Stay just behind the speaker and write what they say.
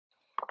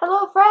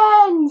Hello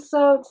friends!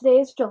 So today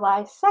is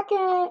July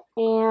 2nd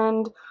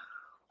and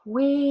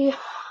we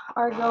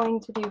are going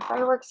to do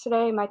fireworks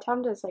today. My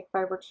town does like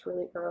fireworks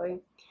really early.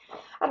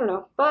 I don't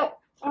know, but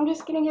I'm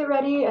just gonna get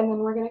ready and then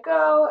we're gonna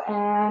go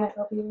and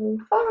it'll be really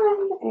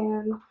fun.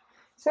 And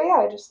so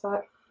yeah, I just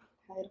thought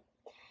I'd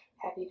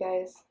have you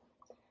guys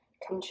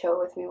come chill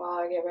with me while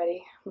I get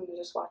ready. We can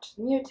just watch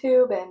some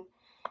YouTube and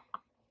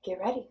get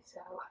ready.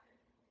 So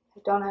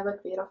don't I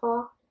look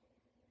beautiful?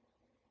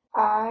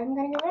 I'm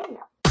gonna get ready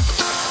now.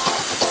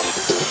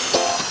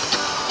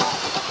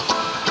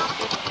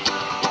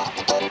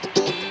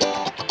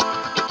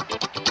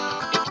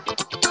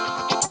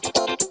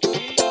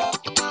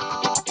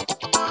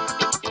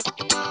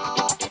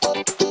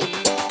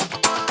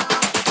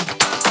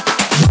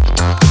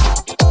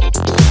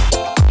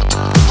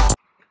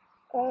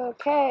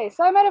 Okay,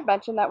 so I might have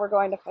mentioned that we're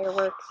going to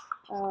fireworks.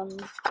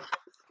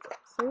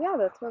 So yeah,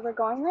 that's where we're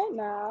going right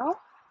now.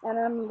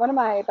 And one of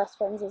my best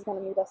friends is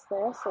going to meet us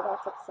there, so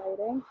that's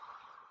exciting.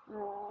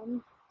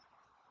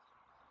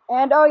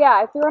 And oh yeah,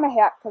 I threw on a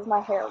hat because my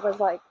hair was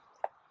like,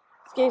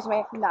 excuse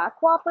me, not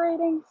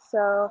cooperating.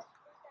 So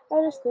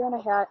I just threw on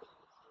a hat.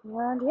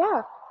 And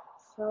yeah,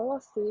 so we'll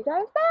see you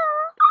guys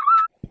there.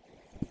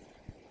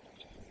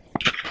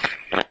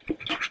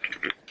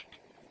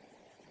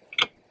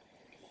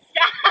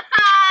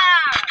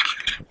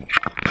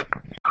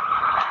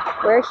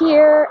 We're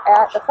here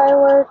at the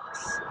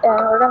fireworks and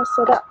we're gonna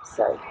sit up,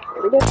 so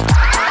here we go.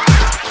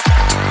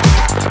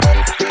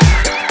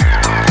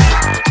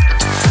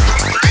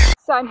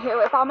 So I'm here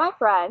with all my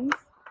friends.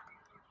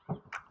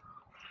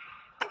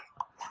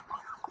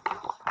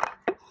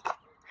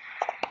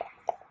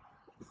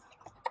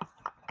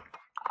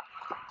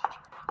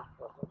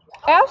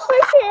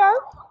 Ashley's here,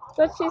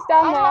 but she's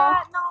down there.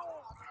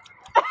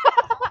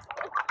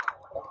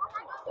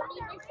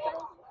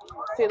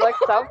 She looks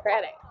so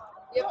pretty.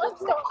 You have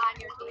lipstick on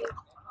your teeth.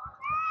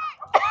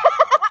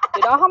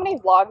 You know how many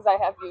vlogs I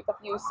have of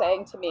you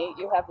saying to me,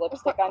 you have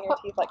lipstick on your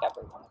teeth, like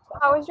everyone.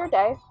 How was your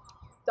day?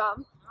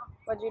 Dumb.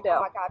 What'd you do?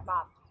 Oh my god,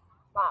 Mom.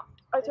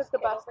 I took the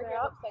best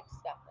nap. Like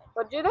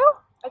What'd you do?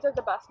 I took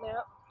the best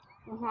nap.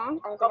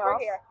 Anything over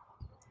else? here.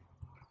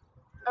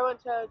 I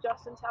went to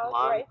Justin's house,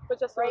 Mine? but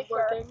Justin was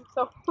working,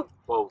 so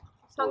Both.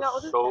 hung out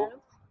with his So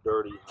parents.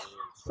 dirty.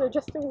 So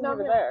Justin was No,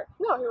 over he- there.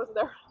 No, he wasn't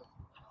there.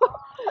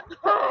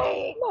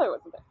 Hi. No, he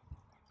wasn't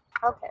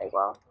there. Okay,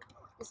 well,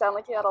 you sound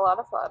like you had a lot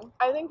of fun.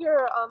 I think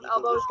your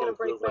elbow is gonna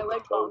break my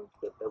leg bone.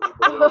 Is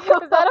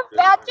that a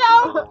fat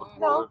joke?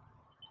 No.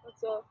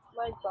 That's a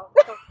leg bone.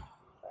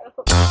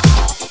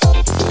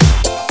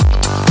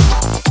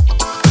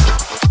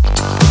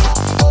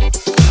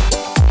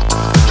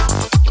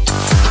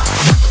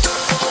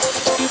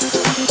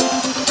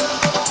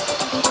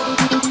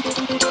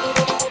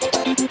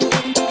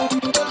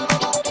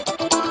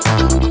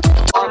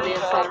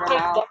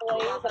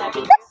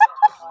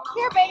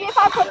 Here, baby, if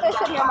I put this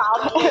in your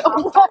mouth.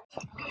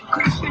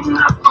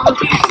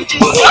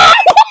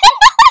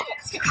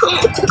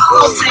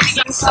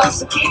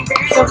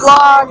 The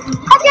vlog.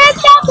 I can't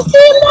stop the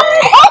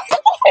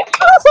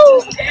feeling.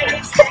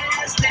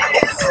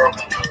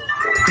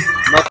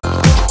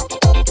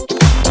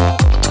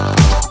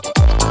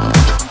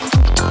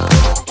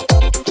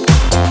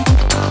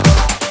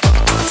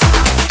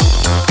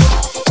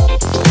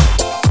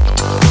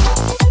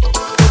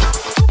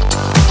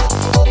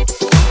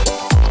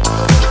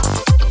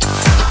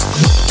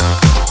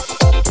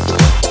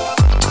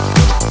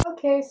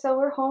 Okay, so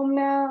we're home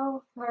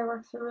now.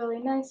 Fireworks are really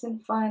nice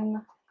and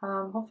fun.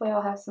 Hopefully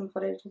I'll have some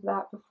footage of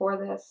that before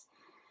this.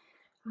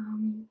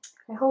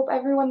 I hope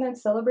everyone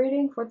that's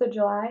celebrating 4th of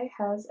July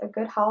has a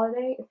good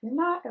holiday. If you're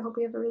not, I hope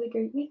you have a really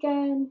great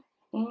weekend.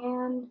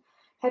 And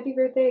happy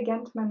birthday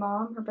again to my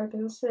mom. Her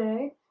birthday was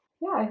today.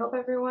 Yeah, I hope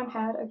everyone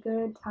had a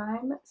good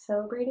time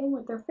celebrating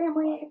with their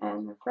family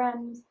and their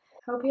friends.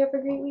 I hope you have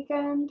a great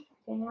weekend.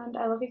 And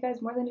I love you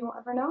guys more than you will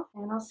ever know.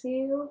 And I'll see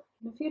you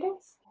in a few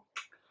days.